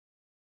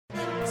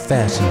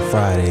Fashion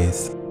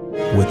Fridays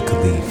with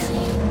Kaleaf.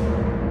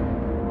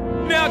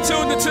 Now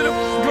tuned into the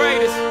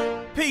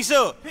greatest. Peace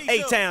up,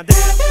 A-Town down.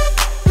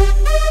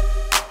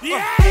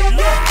 Yeah.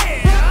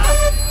 Okay.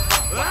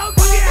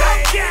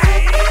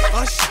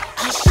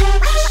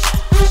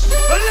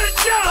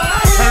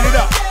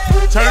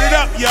 Turn it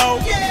up, yo.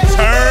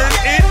 Turn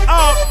it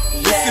up.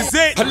 This is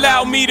it.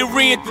 Allow me to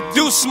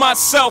reintroduce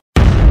myself.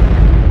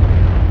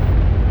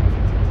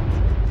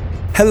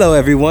 Hello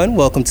everyone,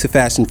 welcome to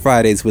Fashion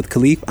Fridays with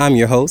Kaleaf. I'm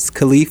your host,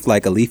 Kaleaf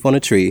like a leaf on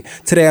a tree.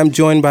 Today I'm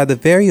joined by the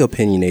very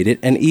opinionated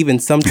and even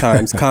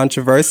sometimes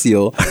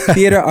controversial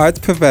theater arts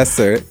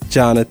professor,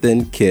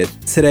 Jonathan Kitt.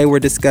 Today we're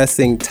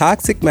discussing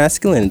toxic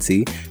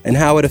masculinity and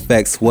how it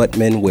affects what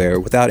men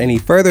wear. Without any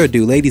further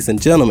ado, ladies and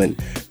gentlemen,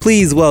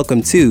 please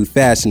welcome to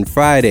Fashion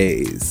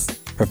Fridays,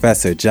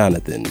 Professor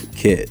Jonathan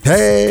Kitt.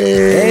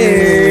 Hey,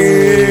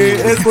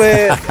 it's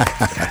lit.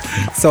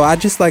 So I'd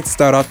just like to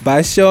start off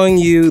by showing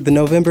you the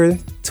November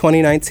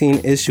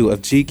 2019 issue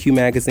of GQ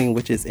magazine,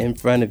 which is in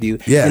front of you.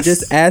 Yes. And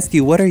just ask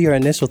you, what are your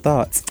initial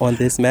thoughts on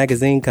this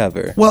magazine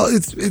cover? Well,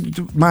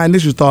 my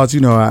initial thoughts,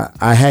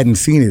 I hadn't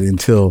seen it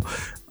until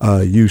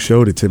you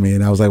showed it to me,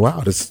 and I was like, wow,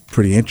 this is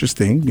pretty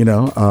interesting,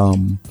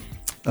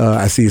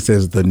 I see it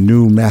says the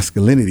new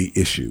masculinity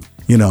issue,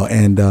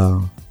 and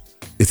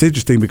it's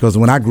interesting because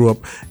when I grew up,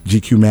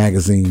 GQ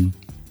magazine,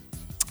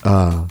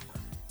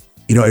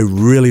 it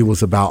really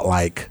was about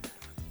like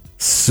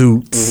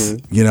suits,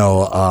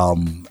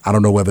 I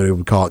don't know whether they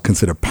would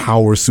consider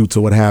power suits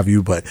or what have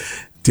you, but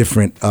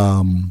different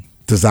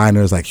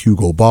designers like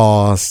Hugo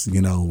Boss,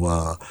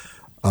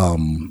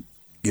 Calvin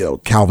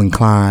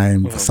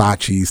Klein,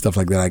 Versace, stuff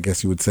like that, I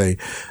guess you would say,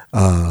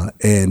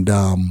 and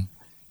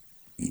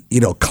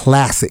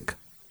classic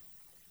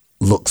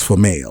looks for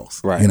males,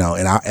 right?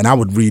 And I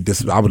would read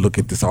this. I would look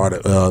at this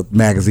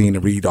magazine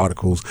and read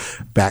articles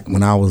back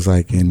when I was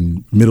like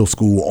in middle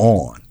school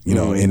on,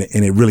 and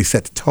it really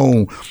set the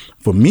tone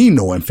for me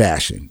knowing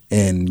fashion,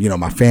 and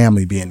my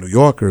family being New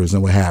Yorkers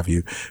and what have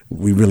you.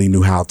 We really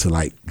knew how to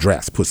like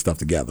dress, put stuff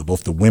together,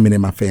 both the women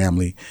in my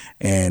family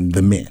and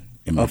the men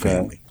in my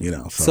family.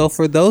 So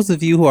for those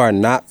of you who are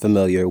not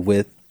familiar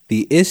with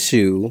the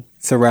issue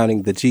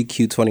surrounding the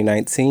GQ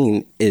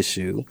 2019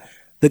 issue,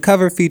 the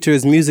cover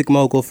features music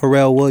mogul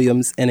Pharrell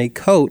Williams in a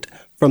coat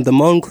from the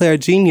Moncler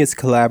Genius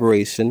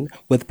collaboration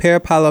with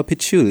Pierpaolo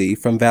Picccioli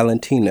from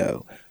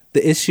Valentino.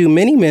 The issue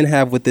many men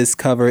have with this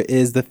cover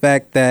is the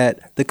fact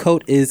that the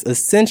coat is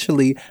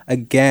essentially a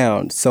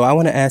gown. So I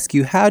want to ask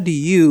you, how do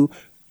you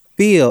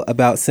feel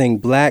about seeing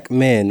black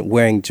men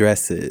wearing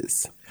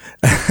dresses?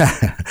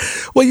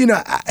 Well, you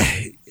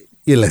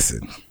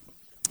listen.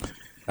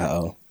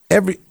 Uh-oh.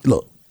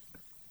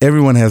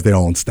 Everyone has their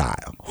own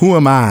style. Who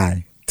am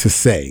I to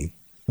say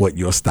what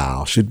your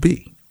style should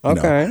be?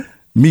 Okay.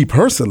 Me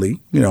personally,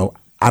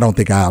 I don't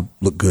think I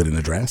look good in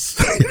a dress.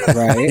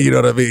 Right. You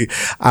know what I mean?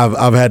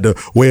 I've had to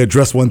wear a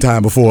dress one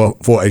time before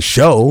for a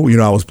show.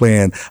 I was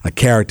playing a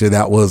character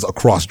that was a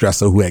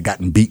cross-dresser who had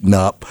gotten beaten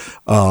up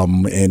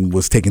and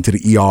was taken to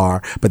the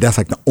ER. But that's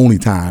like the only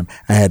time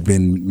I had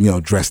been,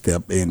 dressed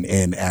up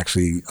and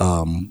actually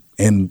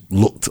and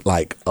looked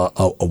like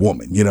a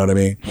woman. You know what I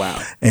mean?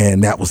 Wow.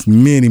 And that was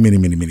many, many,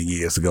 many, many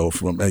years ago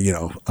from,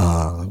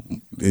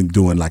 in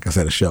doing, like I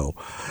said, a show.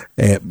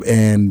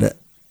 And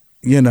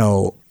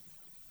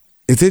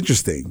it's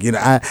interesting.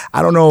 I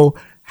don't know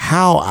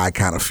how I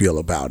kind of feel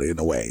about it in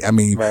a way. I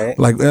mean, right.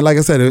 like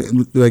I said,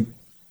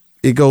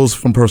 it goes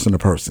from person to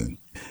person.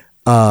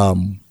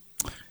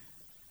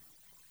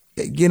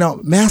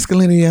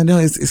 Masculinity, I know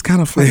it's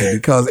kind of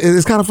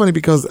funny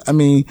because I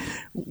mean,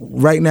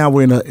 right now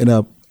we're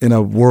in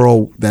a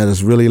world that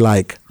is really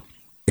like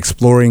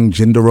exploring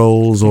gender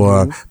roles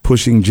or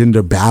pushing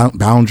gender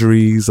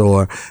boundaries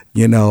or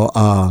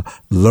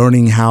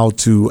learning how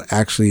to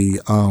actually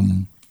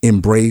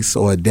embrace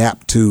or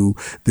adapt to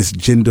this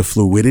gender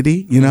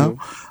fluidity,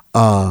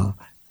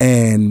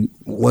 and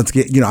once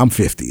again, I'm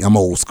 50, I'm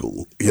old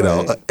school,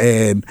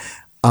 and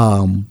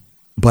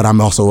but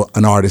I'm also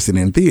an artist and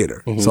in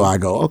theater. So I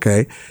go,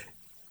 okay,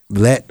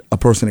 let a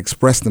person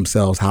express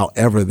themselves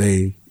however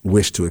they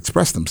wish to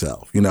express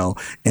themselves,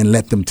 and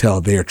let them tell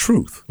their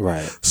truth.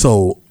 Right.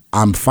 So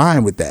I'm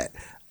fine with that.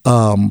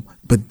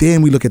 But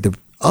then we look at the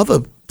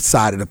other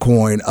side of the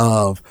coin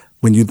of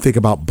when you think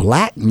about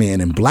black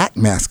men and black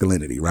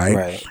masculinity,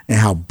 right? And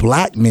how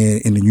black men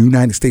in the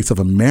United States of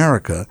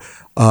America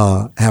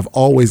have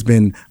always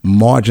been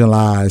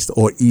marginalized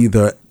or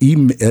either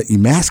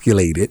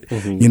emasculated,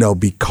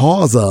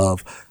 because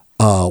of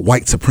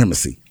white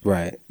supremacy.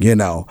 Right.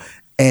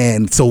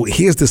 And so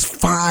here's this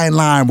fine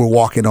line we're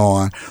walking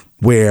on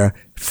where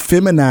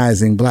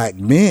feminizing black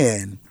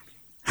men,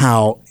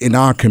 how in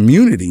our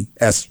community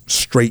as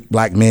straight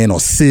black men or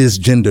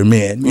cisgender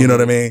men, you know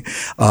what I mean?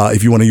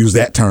 If you want to use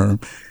that term,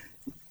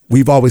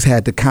 we've always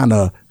had to kind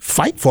of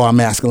fight for our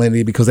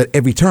masculinity because at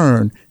every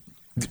turn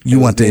you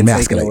want to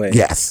emasculate.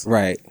 Yes.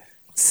 Right.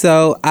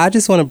 So I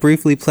just want to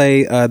briefly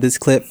play this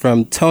clip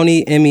from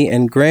Tony, Emmy,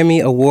 and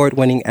Grammy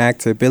award-winning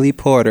actor Billy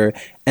Porter,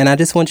 and I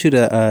just want you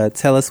to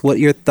tell us what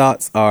your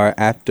thoughts are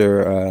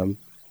after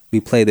we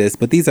play this,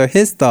 but these are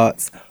his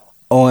thoughts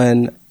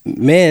on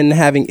men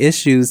having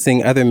issues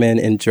seeing other men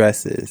in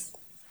dresses.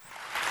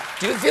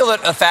 Do you feel that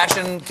a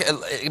fashion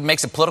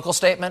makes a political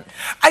statement?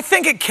 I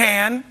think it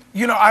can.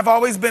 You know, I've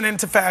always been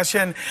into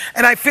fashion,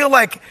 and I feel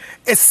like,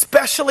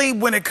 especially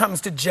when it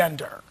comes to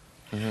gender,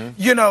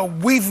 you know,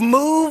 we've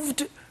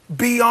moved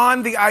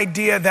beyond the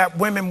idea that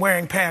women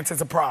wearing pants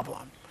is a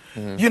problem.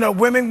 You know,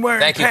 women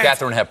wearing pants. Thank you,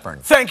 Katharine Hepburn.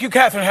 Thank you,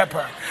 Katharine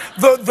Hepburn.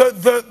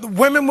 The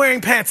women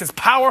wearing pants is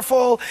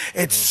powerful,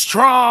 it's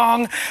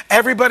strong,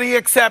 everybody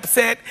accepts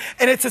it,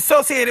 and it's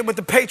associated with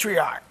the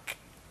patriarch.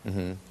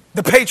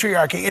 The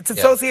patriarchy. It's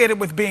associated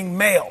with being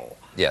male.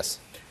 Yes.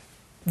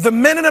 The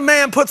minute a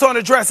man puts on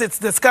a dress, it's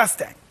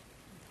disgusting.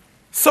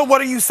 So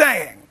what are you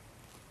saying?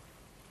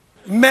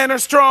 Men are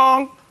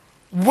strong,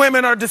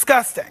 women are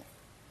disgusting.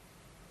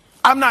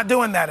 I'm not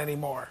doing that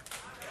anymore.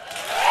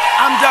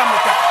 I'm done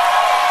with that.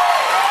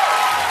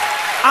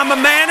 I'm a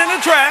man in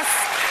a dress,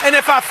 and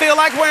if I feel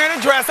like wearing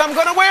a dress, I'm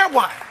going to wear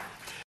one.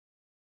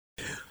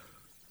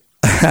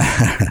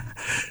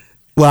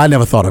 Well, I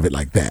never thought of it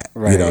like that.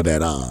 Right. You know,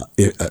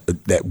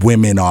 that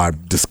women are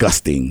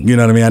disgusting. You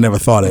know what I mean? I never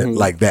thought it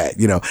like that,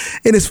 you know.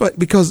 And it's fun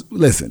because,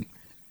 listen,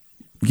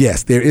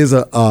 yes, there is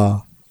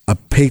a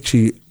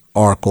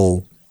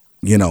patriarchal,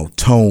 you know,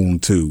 tone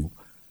to,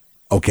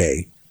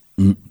 okay,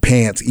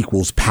 pants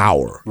equals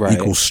power,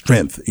 equals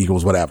strength,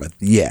 equals whatever.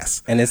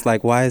 Yes. And it's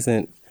like, I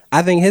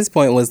think his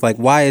point was like,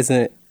 why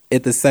isn't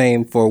it the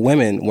same for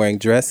women wearing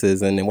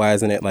dresses? And why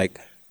isn't it like,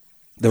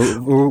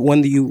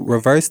 when you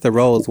reverse the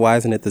roles, why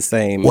isn't it the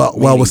same? Well,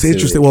 what's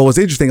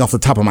interesting off the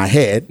top of my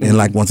head, and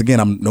like, once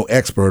again, I'm no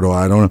expert or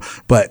I don't know,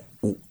 but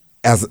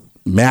as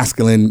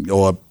masculine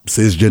or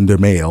cisgender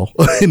male,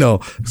 you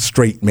know,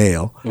 straight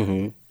male,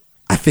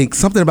 I think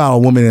something about a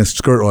woman in a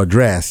skirt or a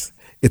dress,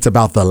 it's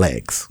about the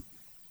legs.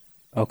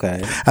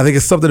 Okay. I think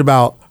it's something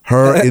about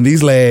her in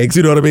these legs,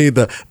 you know what I mean?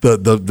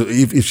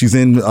 If she's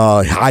in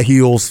high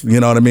heels, you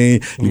know what I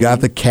mean? You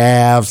got the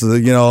calves,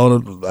 you know,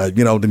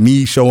 the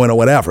knee showing or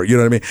whatever, you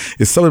know what I mean?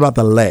 It's something about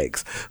the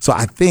legs. So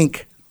I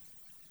think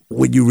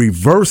when you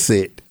reverse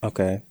it,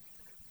 okay.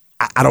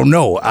 I don't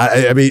know.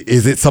 I mean,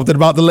 is it something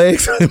about the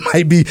legs? It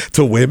might be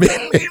to women,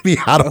 maybe.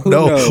 I don't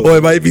know. Knows? Or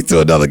it might be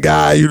to another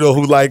guy, you know,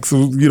 who likes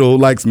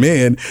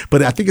men.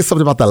 But I think it's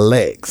something about the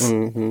legs.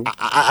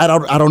 I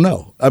don't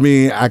know. I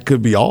mean, I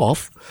could be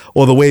off,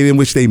 or the way in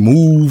which they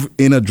move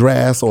in a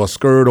dress or a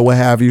skirt or what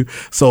have you.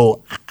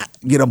 So,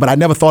 you know, but I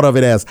never thought of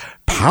it as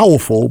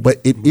powerful. But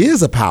it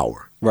is a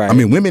power. Right. I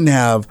mean, women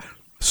have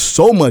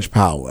so much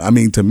power. I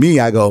mean, to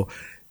me, I go,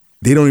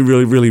 they don't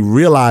really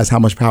realize how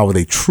much power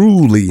they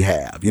truly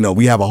have. You know,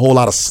 we have a whole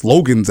lot of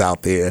slogans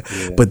out there,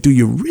 but do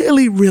you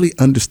really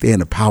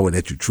understand the power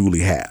that you truly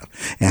have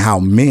and how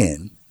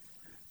men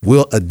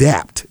will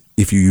adapt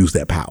if you use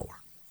that power?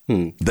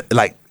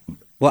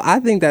 Well, I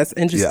think that's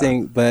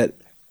interesting, but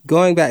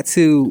going back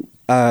to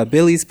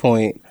Billy's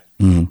point,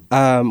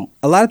 a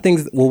lot of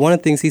things. Well, one of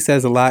the things he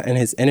says a lot in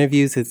his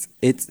interviews,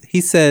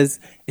 he says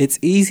it's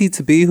easy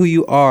to be who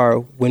you are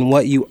when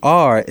what you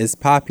are is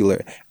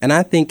popular, and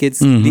I think it's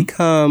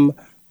become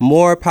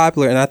more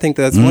popular, and I think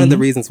that's one of the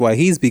reasons why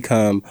he's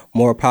become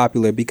more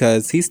popular,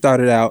 because he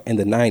started out in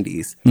the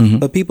 90s,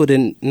 but people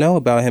didn't know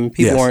about him.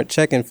 People weren't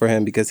checking for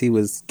him because he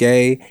was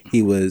gay,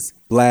 he was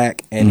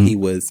black, and he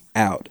was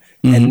out.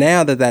 And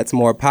now that that's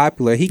more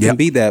popular, he can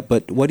be that.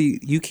 But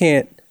you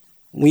can't.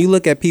 When you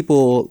look at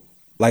people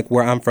like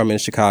where I'm from in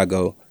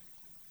Chicago,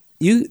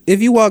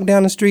 if you walk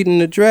down the street in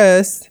a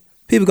dress,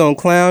 people gonna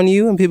clown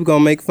you and people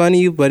gonna make fun of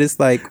you. But it's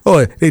like,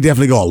 oh, they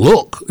definitely gonna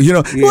look. You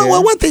know,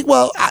 well, one thing.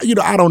 Well,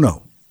 I don't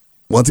know.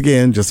 Once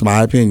again, just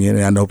my opinion,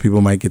 and I know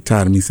people might get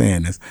tired of me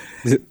saying this.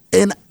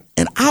 And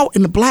out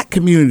in the black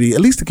community,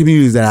 at least the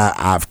communities that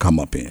I've come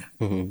up in,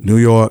 New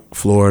York,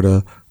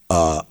 Florida,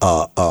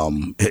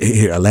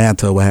 here,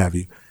 Atlanta, what have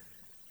you,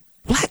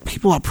 black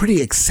people are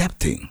pretty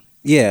accepting.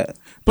 Yeah.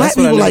 Black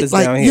people like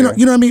you know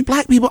what I mean.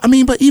 Black people. I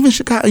mean, but even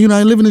Chicago. You know,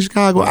 I live in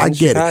Chicago. I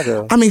get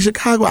it. I mean,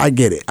 Chicago. I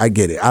get it.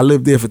 I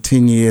lived there for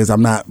 10 years.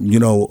 I'm not.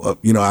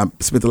 I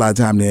spent a lot of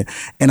time there,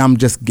 and I'm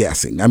just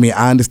guessing. I mean,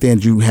 I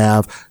understand you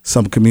have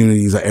some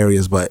communities or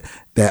areas, but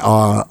that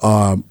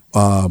are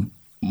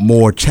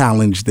more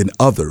challenged than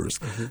others.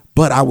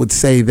 But I would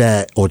say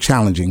that, or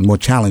more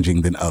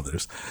challenging than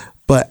others.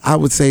 But I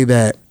would say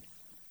that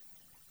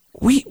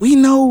we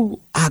know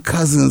our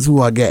cousins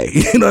who are gay.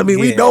 You know what I mean?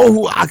 We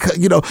know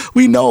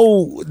we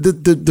know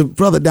the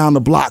brother down the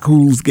block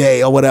who's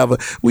gay or whatever.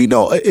 We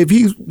know if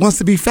he wants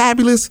to be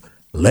fabulous,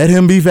 let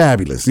him be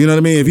fabulous. You know what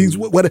I mean? If he's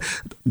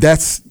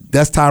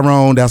that's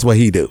Tyrone, that's what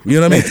he do.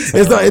 You know what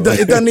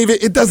I mean?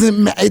 It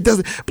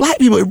doesn't black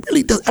people, it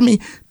really does. I mean,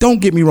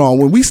 don't get me wrong,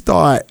 when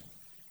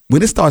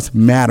it starts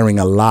mattering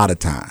a lot of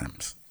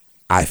times,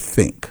 I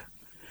think,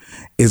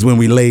 is when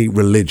we lay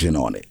religion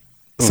on it.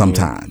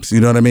 Sometimes, you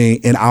know what I mean,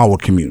 in our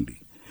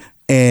community,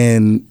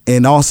 and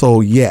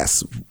also,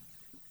 yes,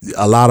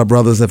 a lot of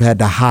brothers have had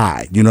to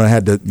hide,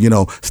 had to,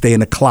 stay in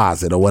the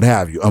closet or what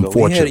have you.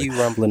 Unfortunately, we hear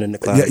you rumbling in the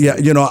closet. Yeah,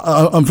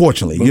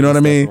 unfortunately, you know what I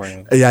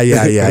mean?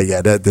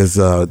 Yeah. There's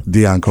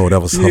Dion Cole.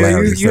 That was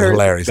hilarious.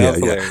 Hilarious.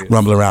 Yeah.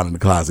 Rumbling around in the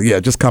closet. Yeah,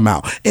 just come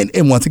out.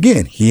 And once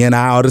again, he and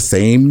I are the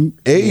same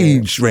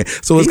age range,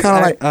 so it's kind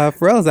of like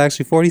Pharrell's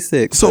actually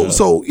 46. So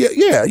So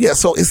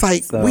it's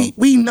like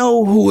we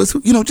know who is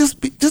who.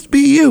 Just be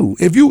you.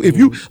 If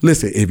you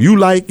listen, if you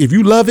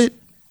love it,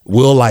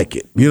 we'll like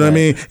it. You know what I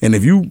mean? And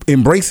if you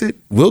embrace it,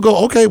 we'll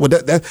go, okay, well,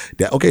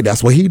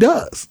 that's what he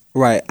does.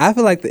 Right. I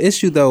feel like the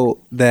issue, though,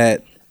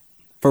 that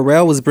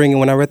Pharrell was bringing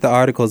when I read the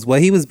articles, what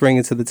he was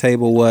bringing to the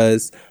table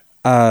was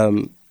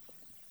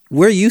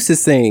we're used to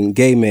seeing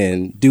gay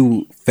men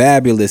do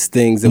fabulous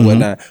things and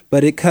whatnot,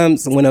 but it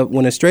comes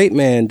when a straight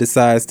man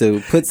decides to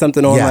put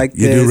something on like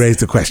this. You do raise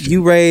the question.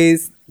 You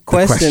raise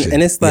question,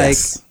 and it's like,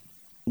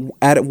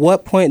 at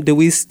what point do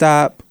we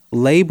stop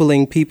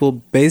labeling people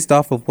based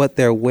off of what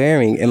they're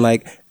wearing, and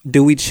like,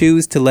 do we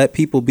choose to let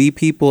people be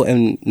people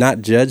and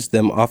not judge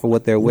them off of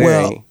what they're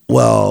wearing?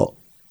 Well,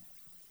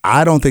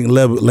 I don't think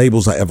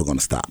labels are ever going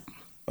to stop.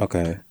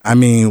 Okay. I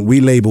mean,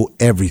 we label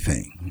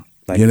everything.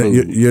 Like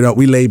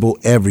we label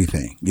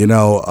everything.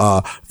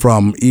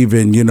 From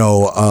even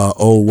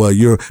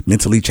you're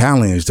mentally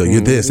challenged or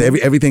you're this.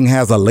 Everything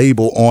has a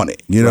label on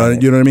it. You know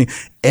what I mean?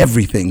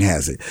 Everything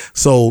has it.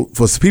 So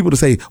for people to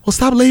say, well,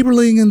 stop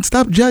labeling and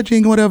stop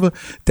judging or whatever,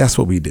 that's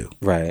what we do.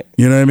 Right.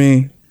 You know what I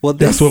mean? Well,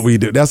 that's what we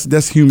do.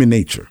 That's human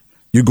nature.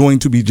 You're going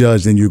to be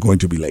judged and you're going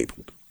to be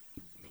labeled.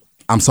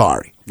 I'm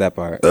sorry. That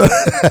part.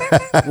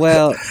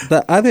 Well,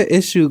 the other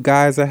issue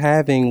guys are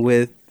having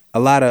with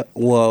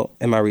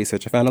in my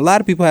research, I found a lot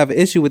of people have an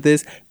issue with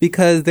this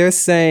because they're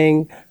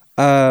saying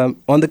on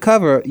the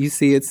cover, you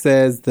see it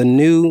says the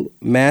new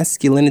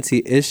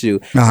masculinity issue.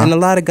 And a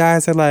lot of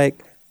guys are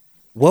like,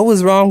 what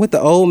was wrong with the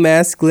old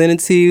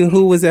masculinity?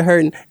 Who was it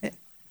hurting?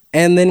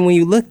 And then when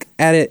you look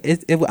at it,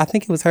 I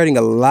think it was hurting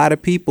a lot of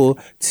people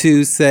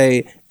to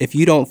say, if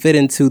you don't fit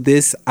into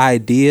this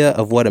idea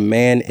of what a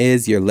man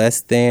is, you're less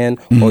than,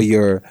 or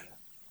you're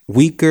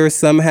weaker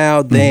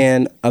somehow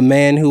than a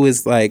man who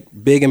is like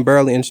big and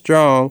burly and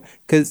strong.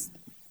 Because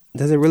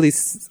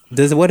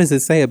what does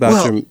it say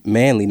about your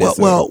manliness?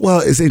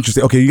 Well, it's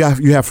interesting. Okay, you have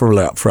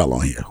Pharrell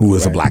on here, who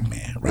is a black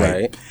man,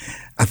 right?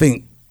 I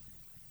think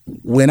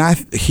when I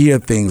hear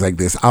things like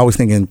this, I always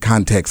think in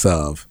context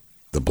of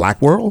the black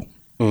world,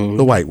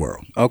 the white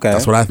world. Okay,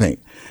 that's what I think.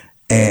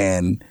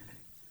 And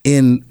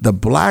in the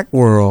black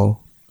world,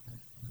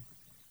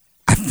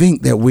 I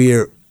think that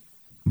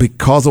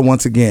because of,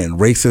 once again,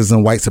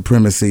 racism, white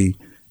supremacy,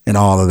 and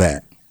all of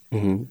that,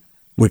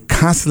 we're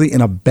constantly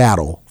in a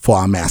battle for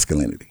our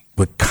masculinity.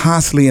 We're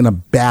constantly in a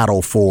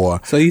battle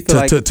for. So you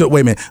feel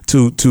wait a minute,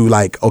 to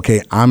like,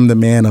 okay, I'm the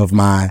man of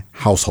my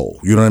household.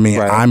 You know what I mean?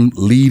 Right. I'm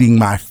leading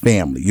my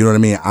family. You know what I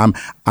mean?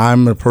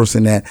 I'm the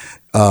person that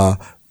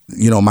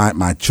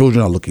my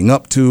children are looking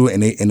up to,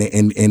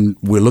 and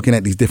we're looking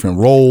at these different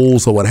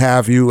roles or what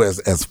have you,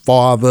 as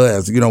father,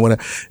 as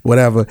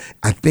whatever.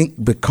 I think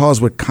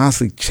because we're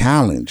constantly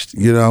challenged,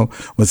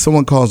 when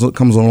someone comes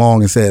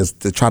along and says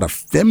to try to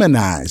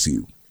feminize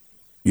you,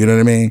 you know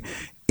what I mean?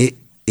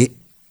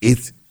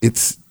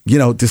 It's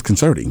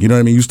disconcerting. You know what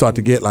I mean? You start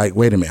to get like,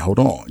 wait a minute, hold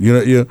on.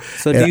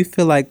 So do you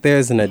feel like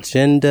there's an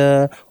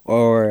agenda,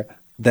 or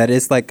that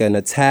it's like an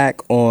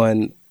attack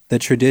on the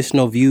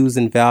traditional views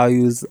and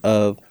values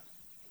of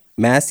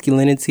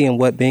masculinity and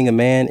what being a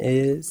man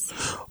is?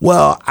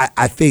 Well,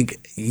 I think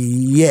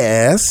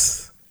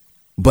yes,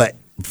 but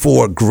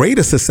for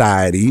greater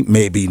society,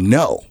 maybe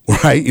no,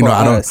 right?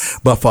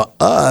 But for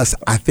us,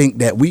 I think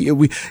that we've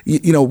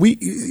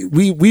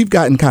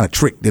gotten kind of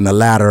tricked in the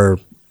latter,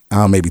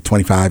 maybe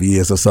 25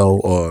 years or so,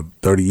 or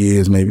 30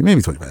 years,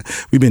 maybe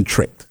 25. We've been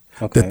tricked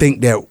to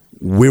think that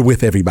we're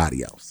with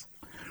everybody else.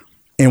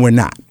 And we're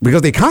not,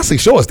 because they constantly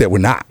show us that we're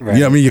not. Right.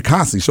 You're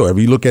constantly sure. If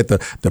you look at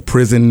the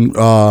prison,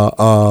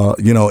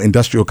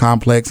 industrial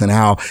complex and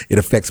how it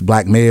affects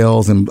black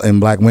males and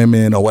black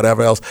women or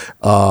whatever else,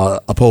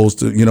 opposed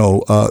to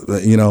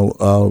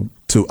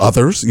to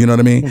others. You know what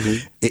I mean?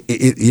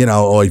 Mm-hmm.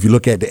 Or if you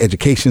look at the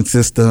education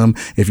system,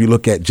 if you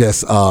look at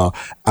just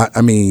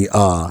healthcare,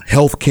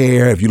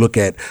 if you look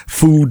at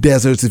food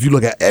deserts, if you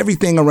look at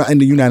everything around in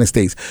the United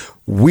States,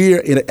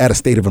 we're at a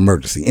state of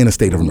emergency,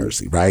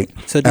 right?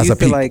 So do you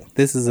feel like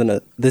this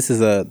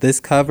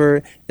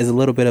cover is a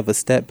little bit of a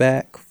step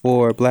back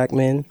for black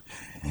men?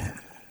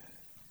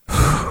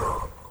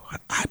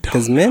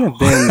 Because men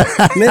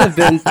have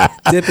been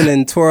dipping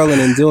and twirling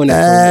and doing it for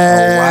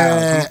a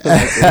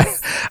while.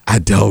 I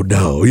don't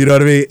know. You know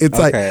what I mean? It's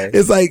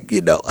like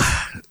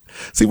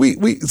See,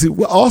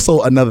 we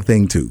also another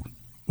thing too.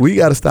 We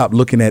got to stop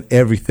looking at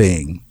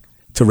everything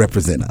to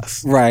represent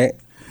us. Right.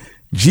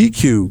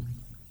 GQ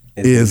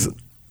is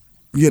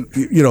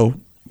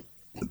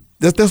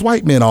there's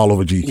white men all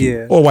over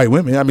GQ or white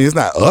women. I mean, it's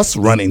not us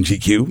running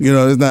GQ.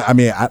 It's not. I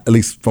mean, at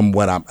least from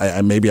what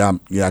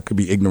I could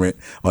be ignorant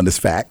on this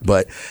fact,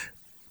 but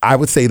I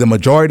would say the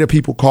majority of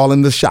people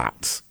calling the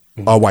shots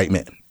are white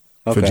men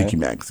for GQ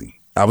magazine.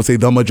 I would say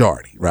the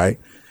majority, right?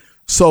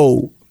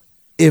 So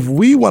if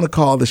we want to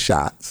call the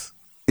shots,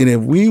 and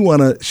if we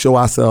want to show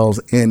ourselves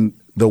in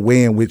the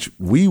way in which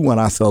we want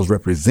ourselves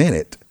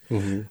represented,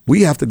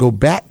 we have to go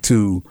back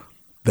to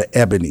the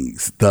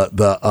Ebonies,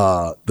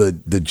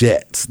 the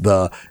Jets,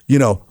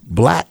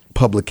 Black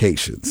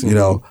publications,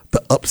 the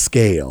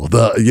Upscale,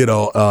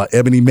 the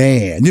Ebony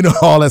Man,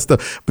 all that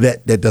stuff.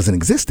 But that doesn't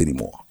exist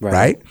anymore,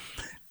 right?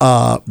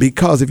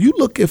 Because if you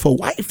looking for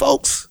white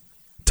folks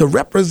to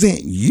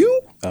represent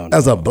you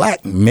as a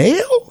black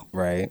male,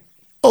 right?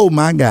 Oh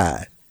my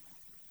God.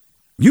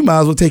 You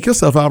might as well take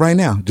yourself out right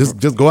now.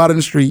 Just go out in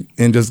the street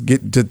and just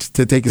get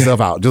to take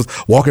yourself out.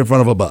 Just walk in front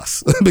of a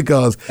bus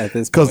because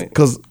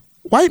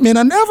white men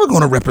are never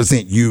going to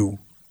represent you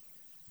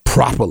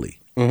properly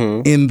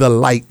in the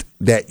light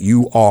that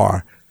you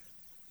are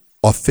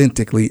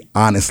authentically,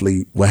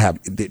 honestly,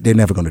 they're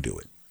never going to do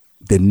it.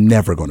 They're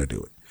never going to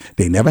do it.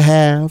 They never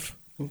have,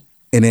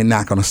 and they're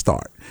not going to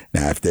start.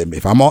 Now,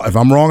 if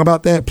I'm wrong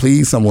about that,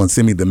 please someone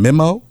send me the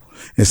memo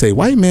and say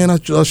white men are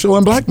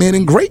showing black men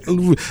in great,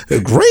 like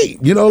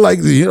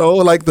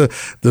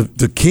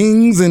the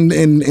kings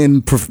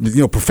and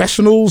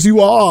professionals you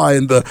are,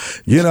 and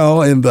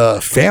the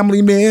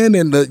family men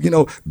and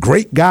the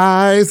great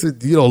guys,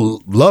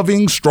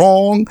 loving,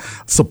 strong,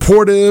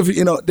 supportive.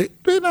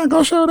 They're not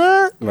gonna show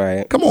that.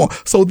 Right. Come on.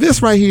 So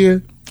this right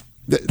here,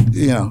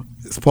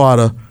 it's part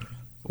of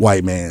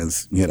white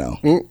man's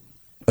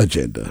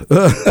agenda.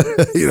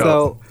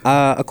 So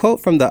a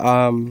quote from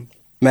the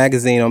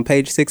magazine on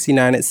page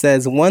 69, it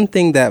says, "One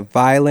thing that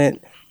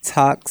violent,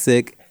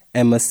 toxic,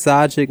 and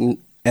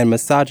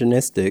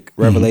misogynistic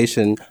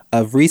revelation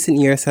of recent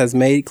years has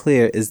made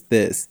clear is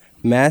this: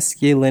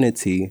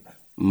 masculinity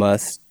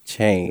must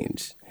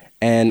change."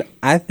 And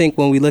I think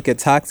when we look at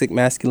toxic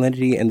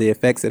masculinity and the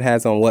effects it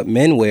has on what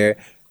men wear,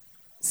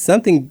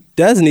 something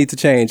does need to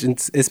change,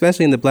 and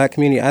especially in the black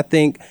community. I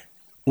think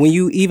when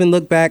you even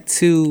look back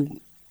to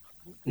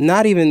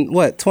not even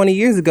 20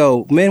 years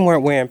ago, men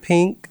weren't wearing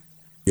pink.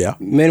 Yeah,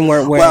 men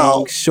weren't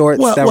wearing shorts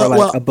that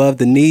were above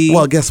the knee.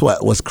 Well, guess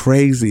what? What's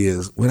crazy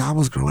is when I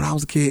was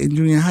a kid in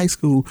junior high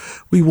school,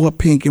 we wore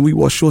pink and we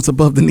wore shorts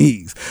above the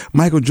knees.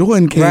 Michael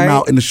Jordan came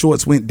out and the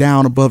shorts went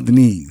down above the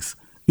knees.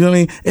 You know what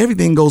I mean?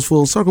 Everything goes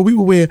full circle. We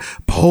would wear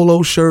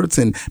polo shirts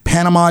and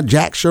Panama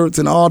Jack shirts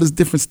and all this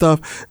different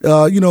stuff,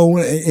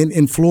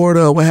 in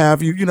Florida, what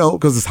have you,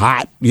 because it's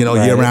hot,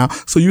 year round.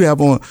 So you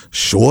have on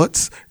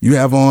shorts, you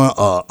have on,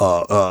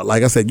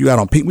 like I said, you had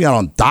on pink, we had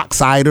on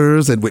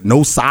docksiders and with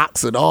no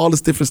socks and all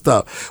this different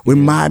stuff.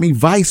 When Miami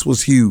Vice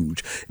was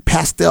huge,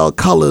 pastel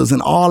colors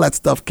and all that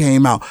stuff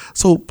came out.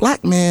 So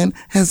black men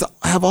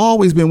have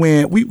always been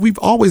wearing, we've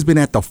always been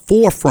at the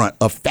forefront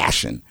of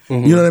fashion.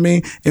 You know what I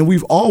mean? And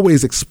we've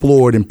always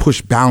explored and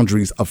pushed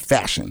boundaries of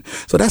fashion.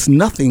 So that's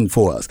nothing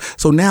for us.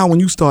 So now when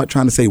you start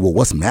trying to say, well,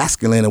 what's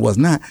masculine and what's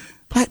not,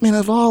 black men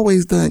have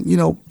always done,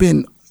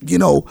 been,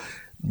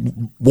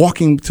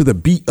 walking to the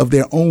beat of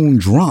their own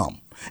drum.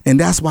 And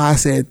that's why I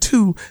said,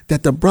 too,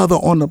 that the brother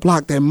on the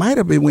block that might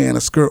have been wearing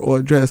a skirt or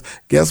a dress,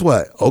 guess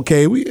what?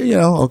 Okay,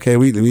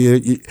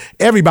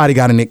 everybody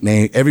got a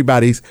nickname.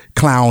 Everybody's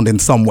clowned in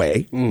some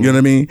way. You know what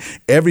I mean?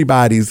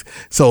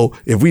 So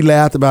if we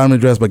laughed about him in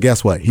a dress, but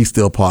guess what? He's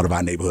still part of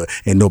our neighborhood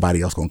and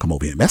nobody else going to come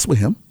over here and mess with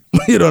him.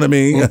 You know what I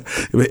mean?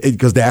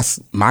 Because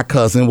that's my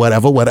cousin,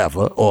 whatever,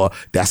 or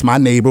that's my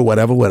neighbor,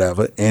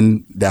 whatever,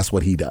 and that's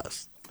what he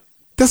does.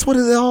 That's what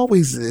it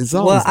always is.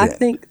 Well, I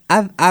think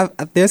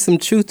there's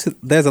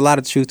a lot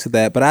of truth to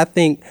that, but I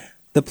think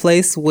the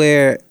place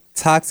where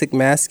toxic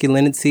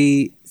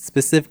masculinity,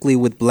 specifically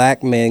with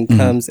black men,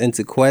 comes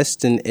into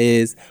question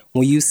is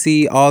when you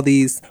see all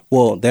these.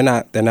 Well, they're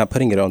not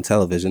putting it on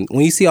television.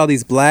 When you see all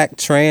these black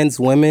trans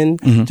women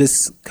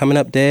just coming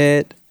up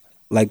dead,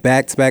 like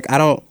back to back.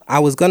 I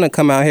was gonna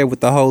come out here with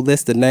the whole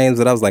list of names,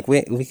 but I was like,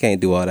 we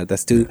can't do all that.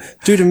 That's too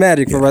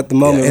dramatic for at the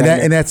moment.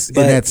 And that's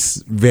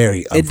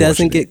very unfortunate. It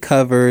doesn't get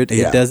covered.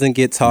 Yeah. It doesn't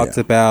get talked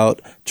about.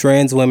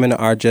 Trans women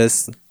are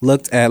just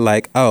looked at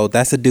like, oh,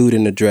 that's a dude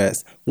in a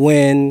dress.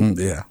 When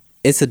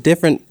it's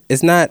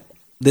it's not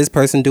this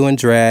person doing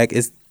drag.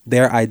 It's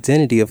their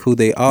identity of who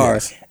they are.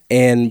 Yes.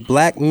 And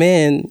black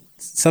men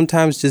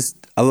sometimes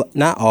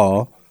not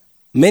all,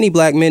 many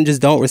black men just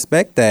don't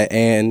respect that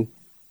and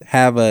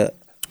have a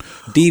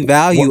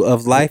devalue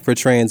of life for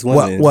trans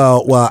women.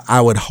 Well,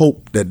 I would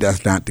hope that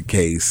that's not the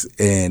case,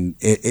 and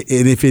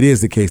if it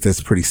is the case,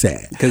 that's pretty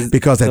sad.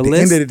 Because at the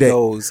end of the day,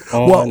 goes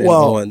on and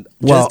on.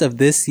 Just of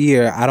this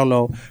year, I don't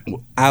know.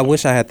 I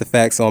wish I had the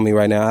facts on me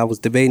right now. I was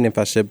debating if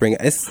I should bring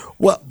it. It's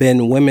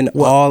been women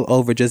all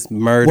over just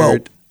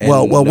murdered.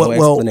 No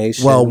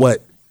explanation.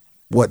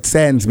 What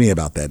saddens me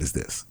about that is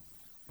this.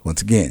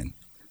 Once again,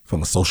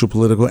 from a social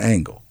political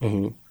angle,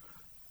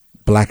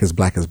 black is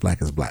black is black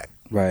is black.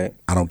 Right.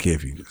 I don't care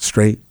if you're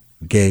straight,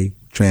 gay,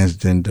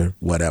 transgender,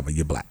 whatever,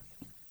 you're black.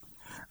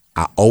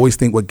 I always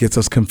think what gets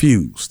us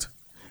confused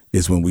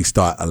is when we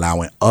start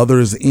allowing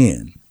others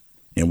in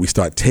and we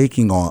start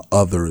taking on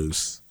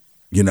others,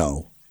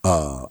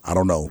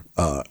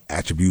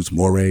 attributes,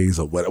 mores,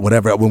 or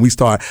whatever. When we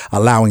start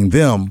allowing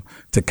them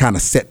to kind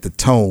of set the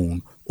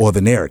tone or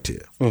the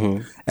narrative,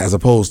 as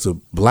opposed to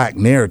black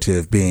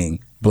narrative being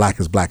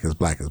black is black is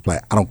black is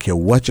black. I don't care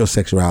what your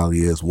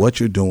sexuality is, what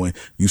you're doing.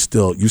 You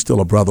still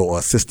a brother or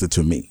a sister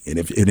to me. And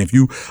if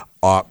you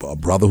are a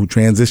brother who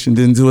transitioned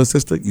into a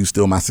sister, you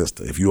still my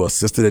sister. If you're a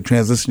sister that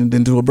transitioned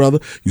into a brother,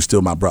 you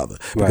still my brother.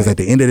 Because at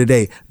the end of the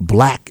day,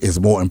 black is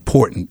more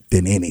important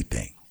than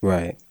anything.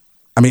 Right.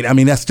 I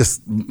mean, that's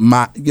just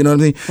my, you know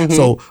what I mean?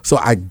 So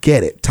I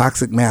get it.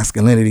 Toxic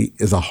masculinity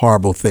is a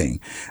horrible thing.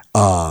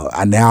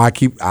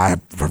 I've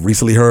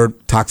recently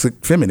heard toxic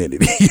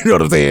femininity. You know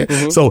what I'm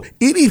saying? So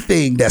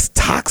anything that's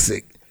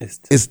toxic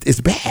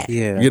is bad.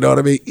 Yeah. You know what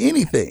I mean?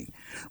 Anything.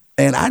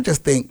 And I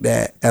just think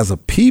that as a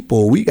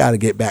people, we got to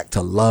get back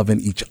to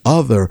loving each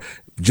other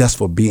just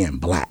for being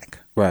black.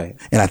 Right.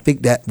 And I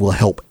think that will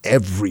help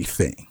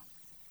everything.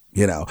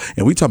 You know,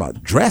 and we talk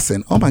about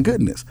dressing. Oh my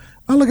goodness.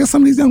 I look at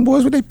some of these young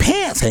boys with their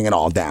pants hanging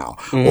all down,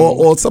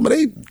 or some of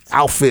their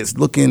outfits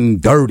looking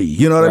dirty.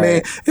 You know what I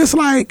mean? It's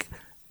like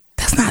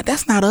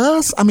that's not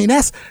us. I mean,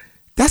 that's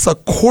a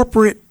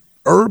corporate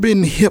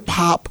urban hip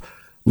hop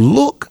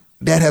look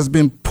that has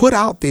been put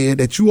out there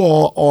that you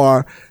all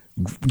are,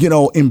 you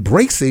know,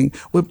 embracing.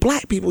 Where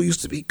black people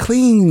used to be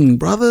clean,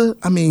 brother.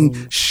 I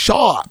mean,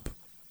 sharp.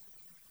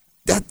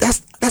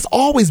 That's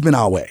always been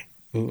our way.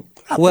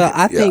 Well,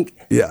 I think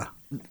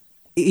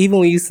even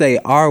when you say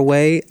our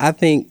way, I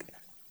think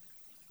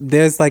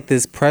there's like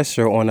this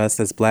pressure on us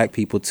as black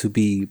people to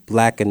be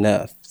black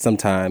enough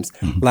sometimes.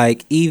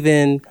 Like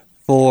even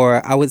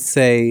for, I would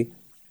say,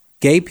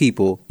 gay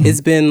people,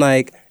 it's been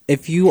like,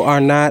 if you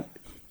are not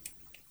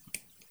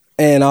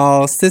and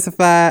all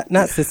sissified,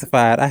 not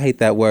sissified, I hate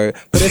that word,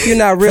 but if you're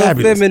not real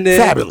feminine,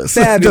 fabulous.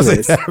 If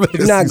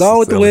you're not going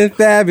with the wind,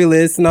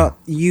 fabulous,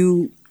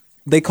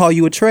 they call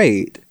you a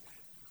trade.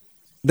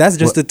 That's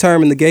just a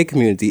term in the gay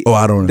community. Oh,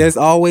 I don't know. There's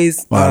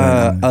always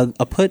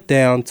a put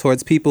down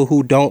towards people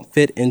who don't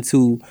fit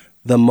into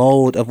the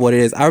mold of what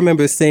it is. I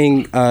remember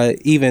seeing all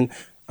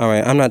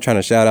right, I'm not trying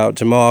to shout out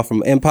Jamal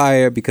from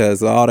Empire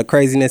because of all the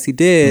craziness he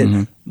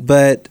did,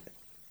 but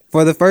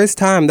for the first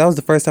time, that was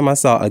the first time I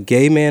saw a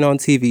gay man on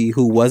TV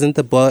who wasn't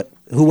the butt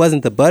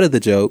of the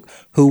joke,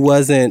 who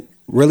wasn't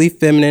really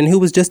feminine, who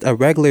was just a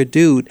regular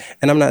dude.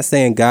 And I'm not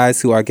saying guys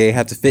who are gay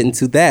have to fit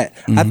into that.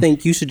 I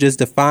think you should just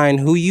define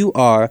who you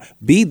are,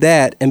 be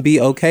that, and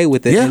be okay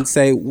with it, and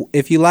say,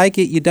 if you like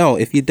it, you don't.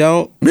 If you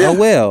don't, oh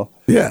well.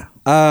 Yeah.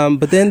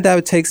 But then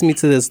that takes me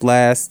to this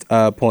last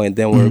point,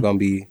 then we're going to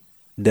be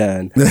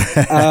done.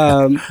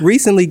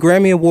 Recently,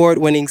 Grammy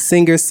Award-winning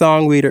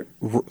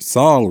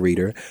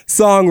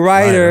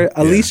singer-songwriter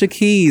Alicia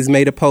Keys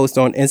made a post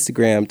on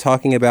Instagram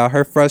talking about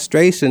her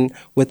frustration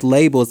with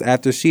labels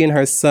after she and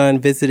her son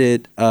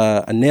visited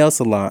a nail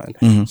salon.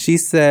 She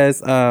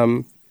says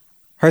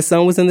her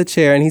son was in the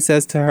chair and he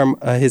says to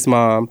his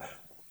mom,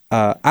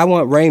 I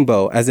want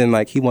rainbow, as in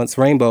like he wants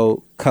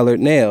rainbow colored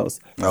nails.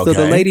 Okay. So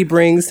the lady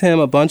brings him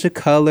a bunch of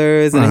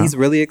colors and he's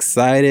really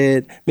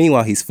excited.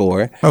 Meanwhile, he's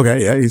 4.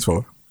 Okay, yeah, he's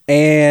 4.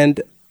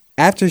 And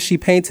after she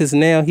paints his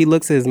nail, he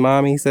looks at his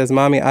mom and he says,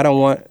 Mommy, I don't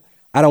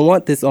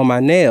want this on my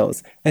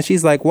nails. And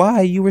she's like,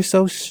 why? You were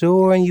so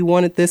sure and you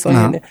wanted this on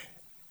your nails.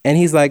 And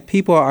he's like,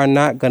 people are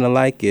not going to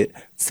like it.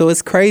 So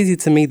it's crazy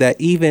to me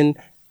that even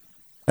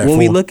when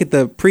we look at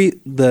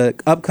the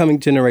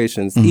upcoming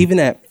generations, even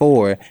at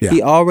 4,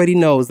 he already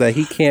knows that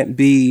he can't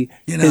be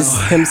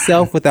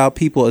himself without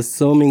people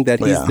assuming that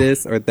he's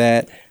this or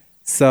that.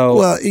 So,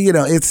 well,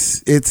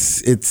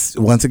 it's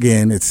once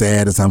again, it's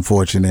sad, it's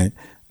unfortunate,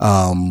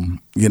 and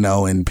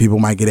people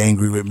might get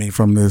angry with me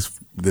from this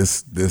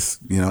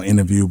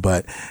interview,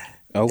 but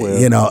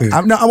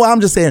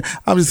I'm just saying,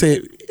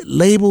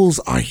 labels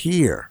are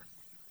here.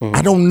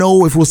 I don't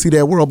know if we'll see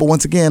that world, but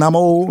once again, I'm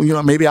old.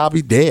 Maybe I'll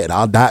be dead.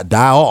 I'll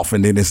die off,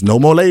 and then there's no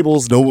more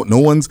labels. No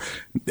one's.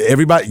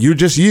 Everybody, you're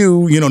just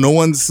you. No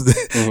one's.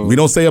 We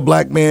don't say a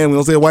black man. We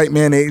don't say a white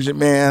man, Asian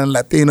man,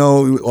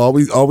 Latino. All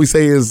we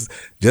say is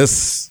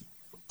just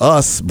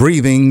us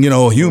breathing.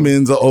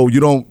 Humans.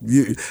 You're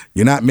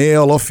not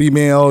male or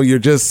female. You're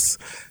just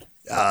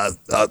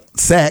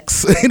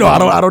sex. I don't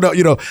know. I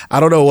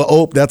don't know.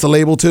 Oh, that's a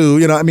label too.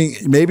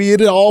 Maybe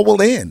it all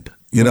will end.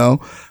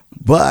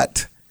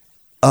 But.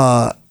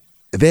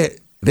 They're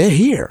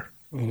here,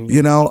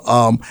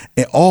 and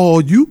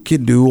all you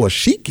can do or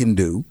she can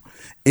do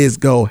is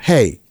go,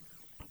 hey,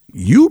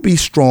 you be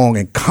strong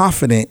and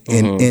confident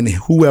in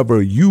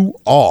whoever you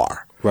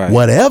are,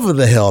 whatever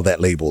the hell that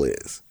label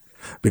is,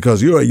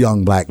 because you're a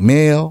young black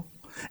male,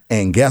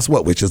 and guess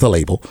what? Which is a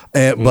label,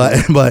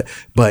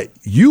 but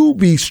you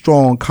be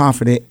strong,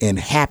 confident, and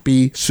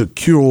happy,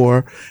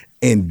 secure,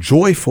 and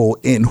joyful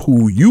in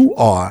who you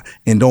are,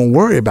 and don't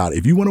worry about it.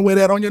 If you want to wear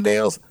that on your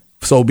nails,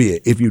 so be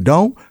it. If you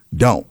don't.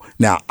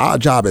 Now, our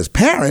job as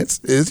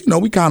parents is,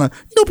 we kind of,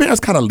 parents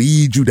kind of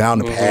lead you down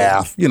the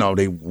path.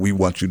 We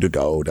want you to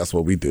go. That's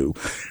what we do.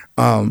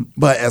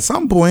 But at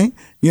some point,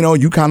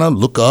 you kind of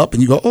look up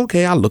and you go,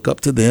 okay, I look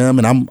up to them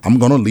and I'm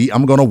going to lead.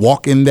 I'm going to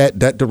walk in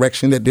that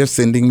direction that they're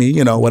sending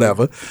me,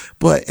 whatever.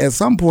 But at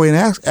some point,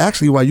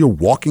 actually, while you're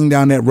walking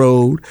down that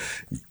road,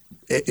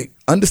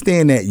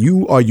 understand that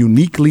you are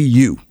uniquely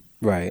you.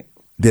 Right.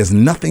 There's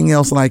nothing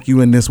else like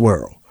you in this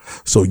world.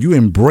 So you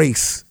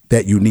embrace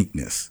that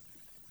uniqueness.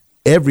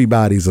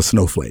 Everybody's a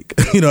snowflake.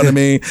 You know what I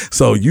mean?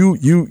 So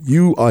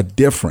you are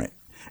different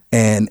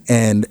and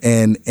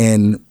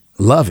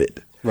love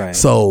it. Right.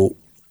 So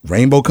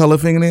rainbow color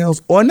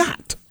fingernails or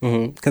not.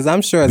 Because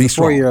I'm sure as a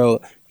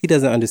 4-year-old, he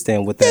doesn't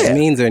understand what that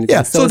means or anything.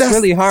 Yeah. So it's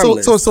really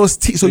harmless.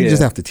 So you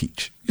just have to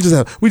teach.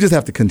 We just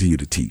have to continue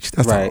to teach.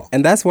 That's right. all.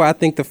 And that's where I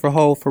think the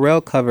whole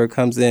Pharrell cover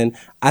comes in.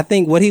 I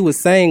think what he was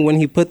saying when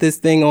he put this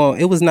thing on,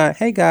 it was not,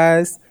 hey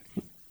guys,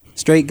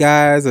 straight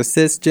guys or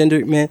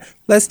cisgendered men,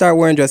 let's start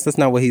wearing dresses. That's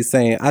not what he's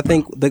saying. I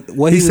think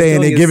what he's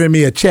saying they're giving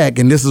me a check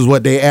and this is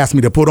what they asked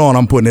me to put on.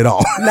 I'm putting it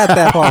on. Not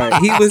that part.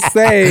 He was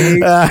saying,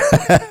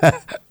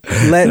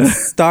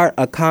 let's start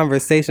a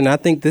conversation. I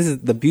think this is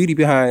the beauty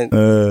behind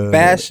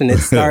fashion. It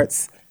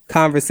starts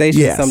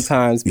conversation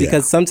sometimes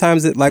because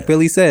sometimes it, like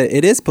Billy said,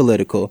 it is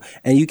political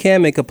and you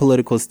can make a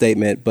political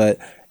statement, but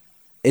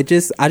I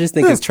just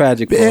think it's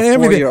tragic for a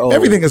 4-year-old.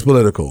 Everything is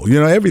political. You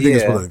know, everything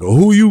is political.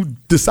 Who you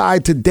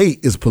decide to date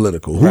is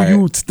political. Who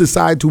you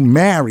decide to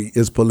marry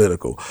is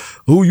political.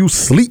 Who you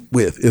sleep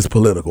with is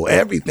political.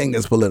 Everything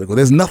is political.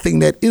 There's nothing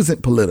that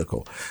isn't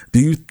political.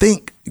 Do you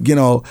think, you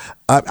know,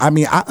 I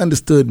mean, I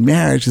understood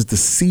marriage is the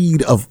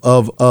seed of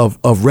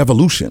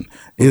revolution.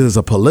 It is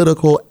a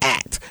political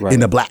act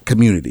in the black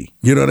community.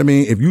 You know what I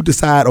mean? If you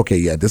decide, okay,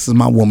 yeah, this is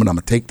my woman, I'm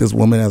going to take this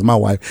woman as my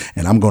wife,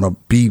 and I'm going to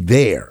be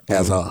there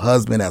as a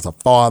husband, as a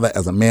father,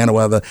 as a man or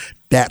whatever,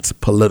 that's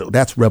political.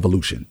 That's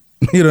revolution.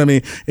 You know what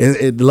I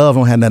mean? Love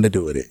don't have nothing to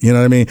do with it. You know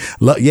what I mean?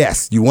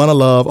 Yes, you want to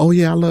love. Oh,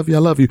 yeah, I love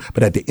you.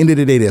 But at the end of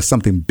the day, there's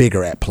something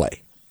bigger at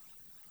play.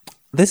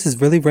 This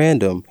is really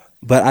random,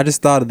 but I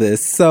just thought of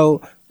this.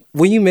 So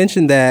when you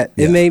mentioned that,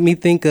 it made me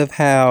think of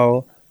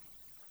how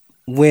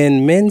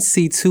when men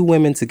see two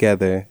women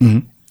together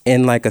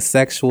in like a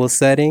sexual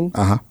setting,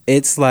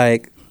 it's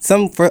like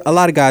for a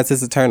lot of guys,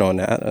 it's a turn on.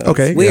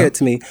 It's weird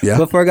to me,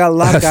 but for a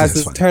lot of guys,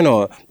 it's a turn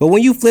on. But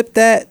when you flip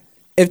that,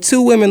 if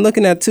two women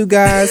looking at two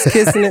guys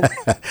kissing it,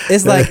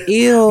 it's like,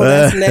 ew,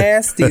 that's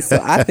nasty. So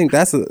I think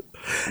that's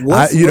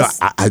once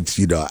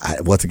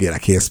again, I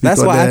can't speak on that.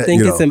 That's why I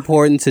think it's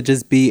important to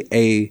just be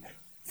a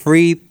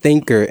free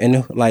thinker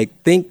and like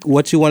think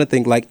what you want to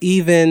think. Like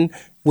even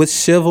with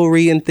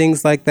chivalry and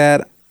things like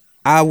that,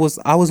 I was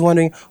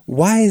wondering,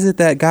 why is it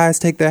that guys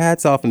take their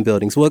hats off in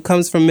buildings? Well, it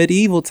comes from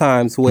medieval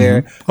times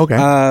where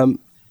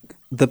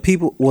the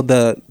people,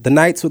 the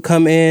knights would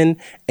come in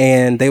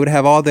and they would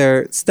have all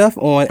their stuff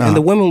on, and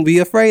the women would be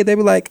afraid. They'd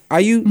be like,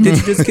 did you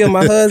just kill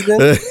my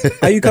husband?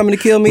 Are you coming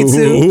to kill me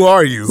too? Who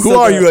are you? Who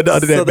are you under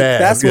that badge?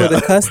 That's where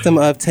the custom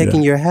of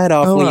taking your hat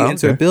off when you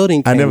enter a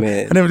building came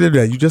in. I never did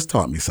that. You just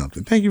taught me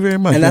something. Thank you very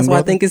much. And that's why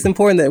I think it's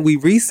important that we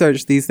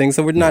research these things,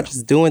 so we're not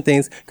just doing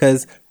things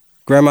because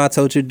grandma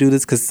told you to do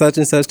this, because such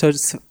and such told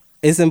you.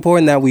 It's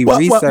important that we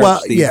research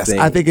these things. Yes,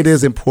 I think it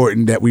is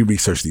important that we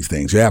research these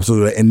things. You're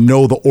absolutely right, and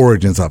know the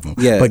origins of them.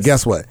 Yes. But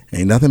guess what?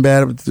 Ain't nothing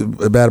bad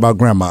about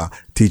grandma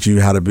teaching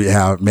you how to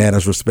have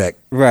manners, respect,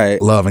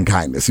 love, and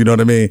kindness. You know what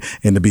I mean?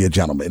 And to be a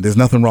gentleman. There's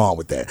nothing wrong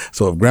with that.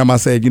 So if grandma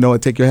said, you know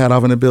what, take your hat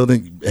off in the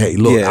building. Hey,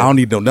 look, I don't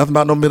need to know nothing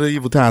about no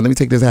medieval time. Let me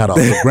take this hat off.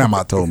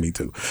 Grandma told me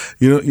to.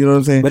 You know what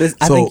I'm saying? But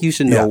I think you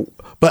should know.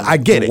 But I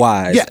get it.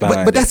 Why? Yeah,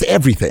 but that's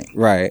everything.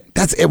 Right.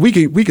 That's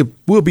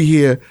we'll be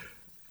here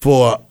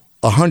for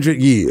 100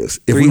 years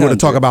if we were to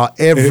talk about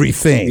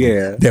everything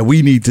that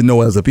we need to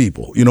know as a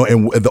people, you know,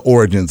 and the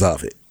origins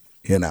of it,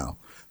 you know.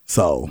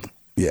 So,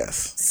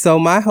 yes. So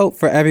my hope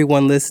for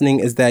everyone listening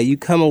is that you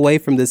come away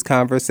from this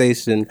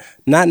conversation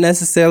not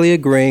necessarily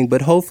agreeing,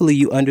 but hopefully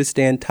you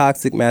understand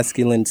toxic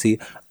masculinity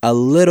a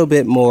little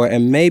bit more,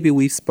 and maybe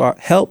we've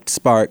helped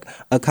spark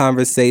a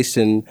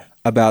conversation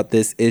about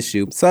this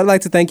issue. So I'd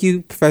like to thank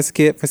you, Professor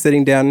Kitt, for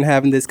sitting down and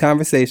having this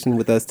conversation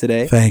with us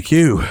today. Thank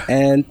you.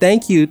 And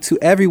thank you to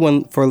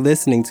everyone for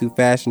listening to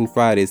Fashion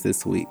Fridays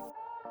this week.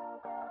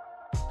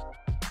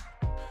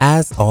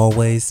 As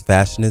always,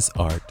 fashion is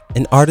art,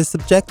 and art is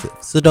subjective,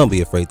 so don't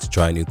be afraid to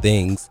try new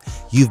things.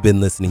 You've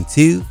been listening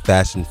to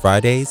Fashion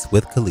Fridays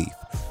with Kaleaf.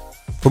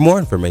 For more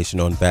information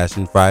on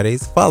Fashion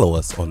Fridays, follow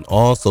us on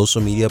all social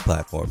media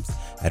platforms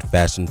at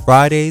Fashion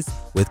Fridays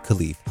with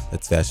Kaleaf.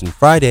 That's Fashion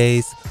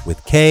Fridays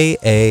with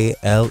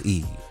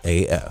Kaleaf.